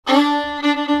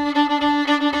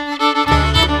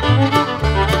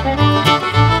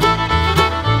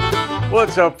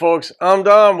What's up, folks? I'm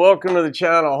Don. Welcome to the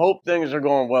channel. Hope things are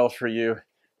going well for you.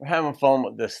 We're having fun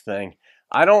with this thing.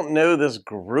 I don't know this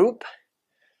group,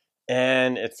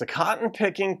 and it's the Cotton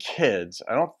Picking Kids.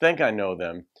 I don't think I know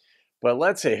them, but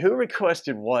let's see. Who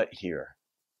requested what here?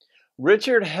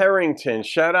 Richard Harrington,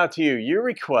 shout out to you. You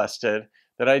requested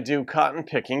that I do Cotton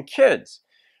Picking Kids.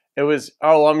 It was,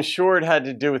 oh, I'm sure it had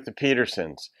to do with the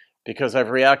Petersons, because I've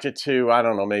reacted to, I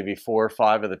don't know, maybe 4 or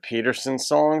 5 of the Peterson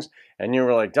songs, and you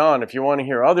were like, Don, if you want to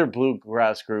hear other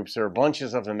bluegrass groups, there are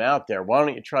bunches of them out there. Why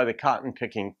don't you try the Cotton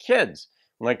Picking Kids?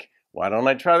 I'm like, why don't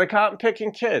I try the Cotton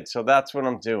Picking Kids? So that's what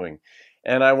I'm doing.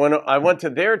 And I went to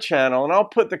their channel, and I'll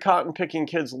put the Cotton Picking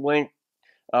Kids link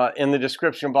in the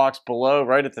description box below,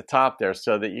 right at the top there,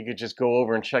 so that you could just go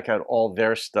over and check out all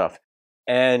their stuff.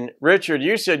 And Richard,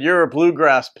 you said you're a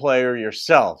bluegrass player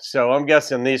yourself, so I'm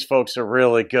guessing these folks are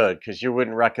really good, because you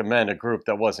wouldn't recommend a group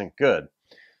that wasn't good.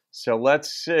 So let's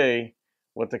see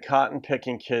what the Cotton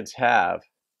Picking Kids have.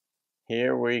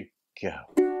 Here we go.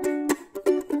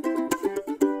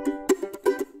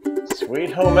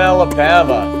 Sweet Home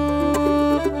Alabama.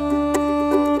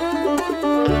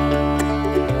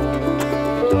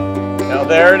 Now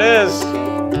there it is.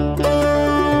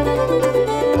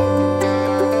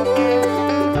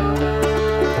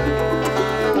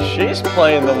 She's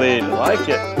playing the lead. I like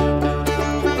it.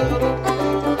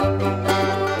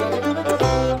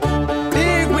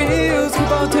 Big wheels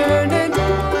keep on turning.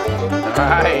 All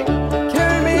right.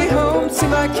 Carry me home, see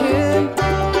my kin.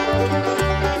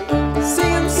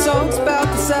 Singing songs about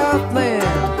the Southland.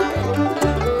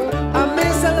 I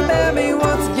miss Alabama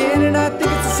once again, and I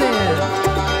think it's a sin.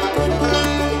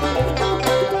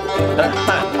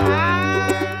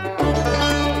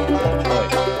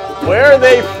 Where are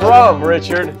they from,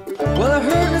 Richard? Well, I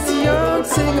heard Mr. Young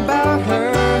sing about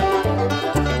her.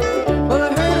 Well, I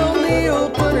heard old Neil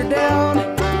put her down.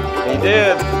 He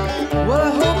did. Well, I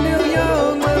hope Neil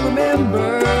Young will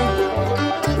remember.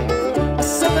 A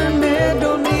Southern man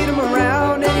don't need him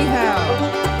around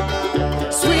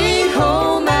anyhow. Sweet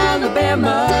home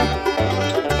Alabama,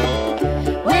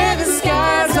 where the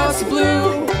skies are so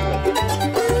blue.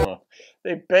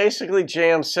 They basically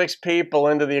jammed 6 people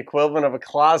into the equivalent of a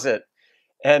closet.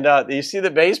 And you see the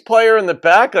bass player in the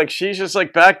back? Like, she's just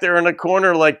like back there in the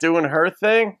corner, like doing her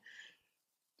thing.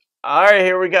 All right,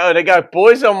 here we go. They got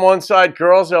boys on one side,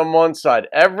 girls on one side.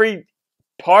 Every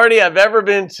party I've ever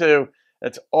been to,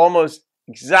 that's almost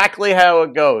exactly how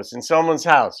it goes in someone's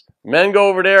house. Men go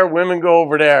over there, women go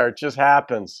over there. It just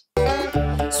happens.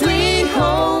 Sweet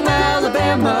home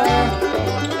Alabama,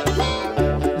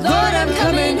 Lord, I'm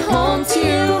coming home to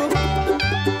you.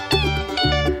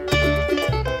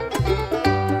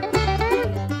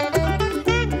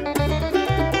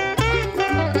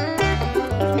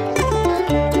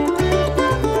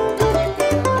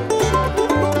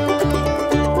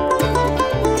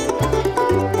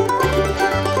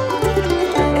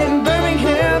 In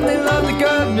Birmingham, they love the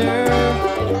governor.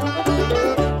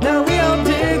 Now we all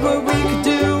did what we could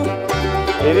do.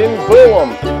 They didn't boo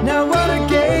them. Now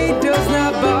Watergate does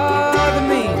not bother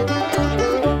me.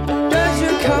 Does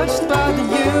your conscience bother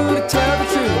you, to tell the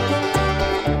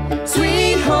truth?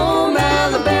 Sweet home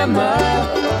Alabama,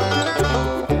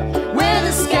 where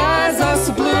the skies are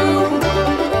so blue.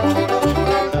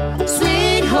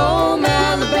 Sweet home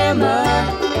Alabama,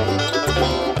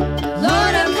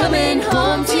 Lord, I'm coming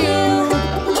home to you.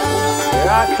 Here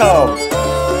I come.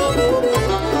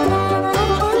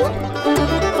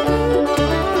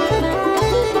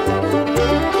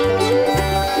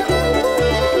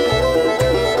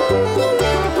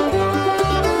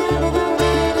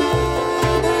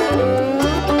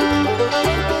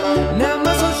 Now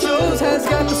Muscle Shoals has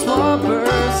got the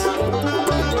Swampers,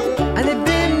 and they've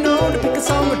been known to pick a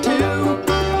song or two.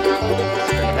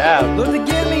 Yeah. Lord, they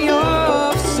get me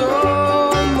off so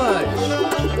much.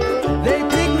 They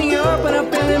pick me up when I'm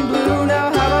feeling blue.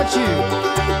 Now how about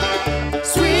you?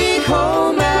 Sweet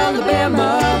home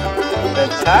Alabama,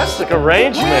 Fantastic where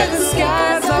arrangement. the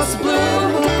skies are so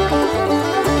blue.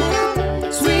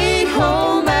 Sweet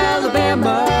home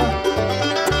Alabama,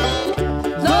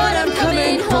 Lord, I'm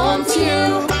coming home to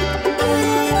you.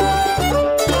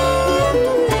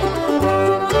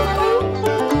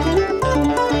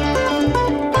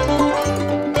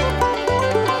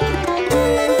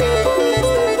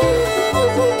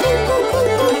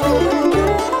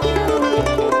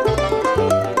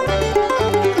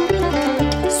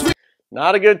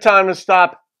 Not a good time to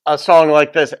stop a song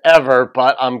like this ever,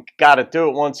 but I'm got to do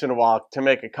it once in a while to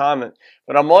make a comment.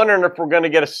 But I'm wondering if we're going to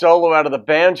get a solo out of the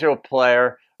banjo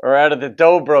player or out of the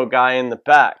dobro guy in the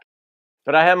back.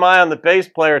 But I had my eye on the bass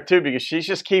player too, because she's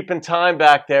just keeping time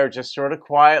back there, just sort of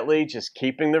quietly, just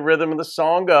keeping the rhythm of the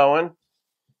song going.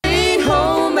 Sweet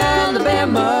home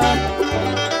Alabama,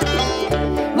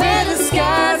 where the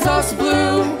skies are so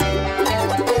blue.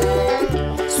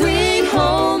 Sweet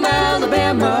home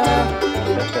Alabama,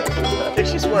 I think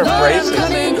she's wearing Lord, braces. I'm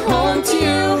coming home to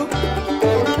you.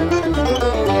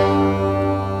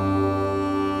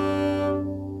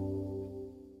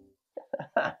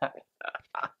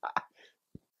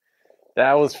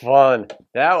 That was fun.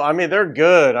 I mean, they're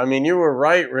good. I mean, you were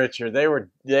right, Richard. They were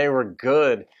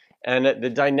good. And the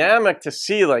dynamic to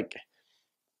see, like,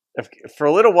 for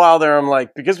a little while there, I'm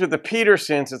like, because with the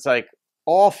Petersons, it's like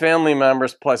all family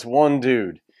members plus one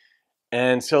dude.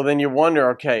 And so then you wonder,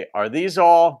 okay, are these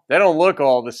all, they don't look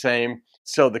all the same.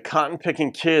 So the Cotton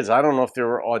Picking Kids, I don't know if there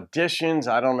were auditions.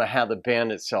 I don't know how the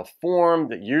band itself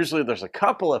formed. Usually there's a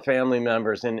couple of family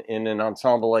members in an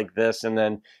ensemble like this, and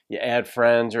then you add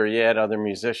friends or you add other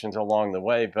musicians along the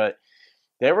way. But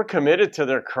they were committed to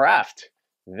their craft.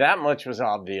 That much was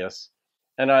obvious.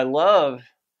 And I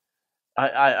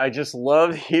just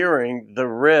love hearing the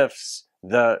riffs,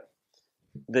 the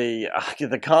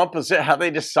composite, how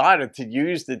they decided to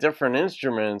use the different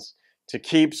instruments to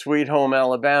keep Sweet Home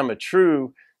Alabama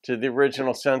true to the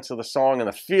original sense of the song and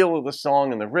the feel of the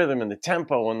song and the rhythm and the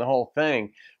tempo and the whole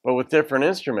thing, but with different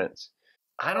instruments.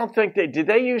 I don't think did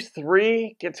they use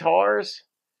 3 guitars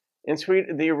in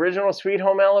the original Sweet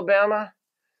Home Alabama?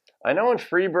 I know in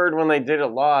Freebird when they did it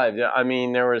live, I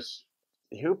mean, there was,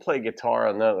 who played guitar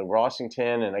on the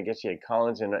Rossington, and I guess you had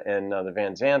Collins and the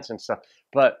Van Zants and stuff,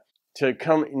 but to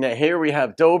come, now here we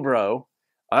have dobro.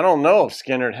 I don't know if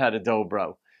Skynyrd had a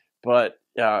dobro, but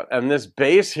and this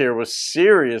bass here was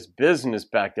serious business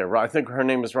back there. I think her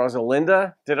name was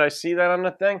Rosalinda. Did I see that on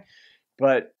the thing?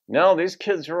 But no, these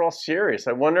kids are all serious.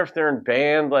 I wonder if they're in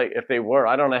band, like if they were.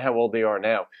 I don't know how old they are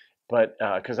now, but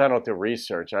because I don't do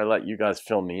research. I let you guys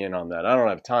fill me in on that. I don't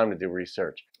have time to do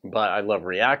research, but I love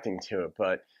reacting to it.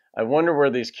 But I wonder where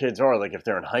these kids are, like if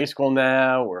they're in high school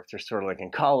now, or if they're sort of like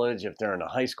in college, if they're in a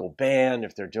high school band,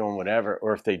 if they're doing whatever,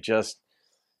 or if they just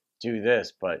do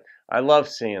this. But I love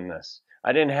seeing this.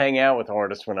 I didn't hang out with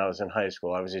artists when I was in high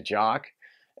school. I was a jock,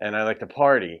 and I like to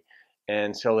party.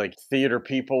 And so like theater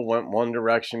people went one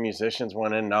direction, musicians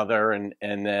went another, and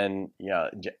then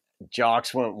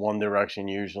jocks went one direction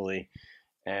usually.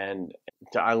 And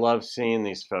I love seeing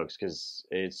these folks because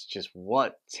it's just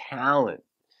what talent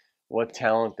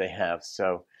they have.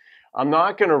 So I'm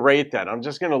not going to rate that. I'm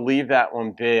just going to leave that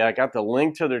one be. I got the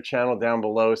link to their channel down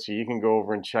below so you can go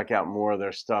over and check out more of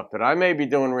their stuff. But I may be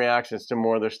doing reactions to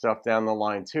more of their stuff down the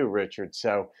line too, Richard.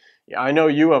 So I know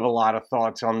you have a lot of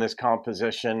thoughts on this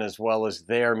composition as well as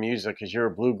their music because you're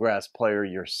a bluegrass player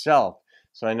yourself.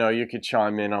 So I know you could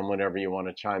chime in on whatever you want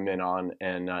to chime in on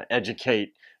and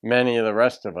educate many of the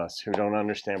rest of us who don't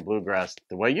understand bluegrass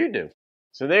the way you do.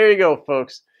 So there you go,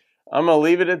 folks. I'm going to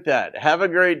leave it at that. Have a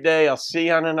great day. I'll see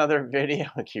you on another video.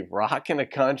 Keep rocking the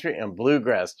country and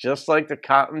bluegrass just like the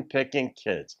Cotton Picking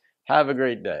Kids. Have a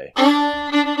great day.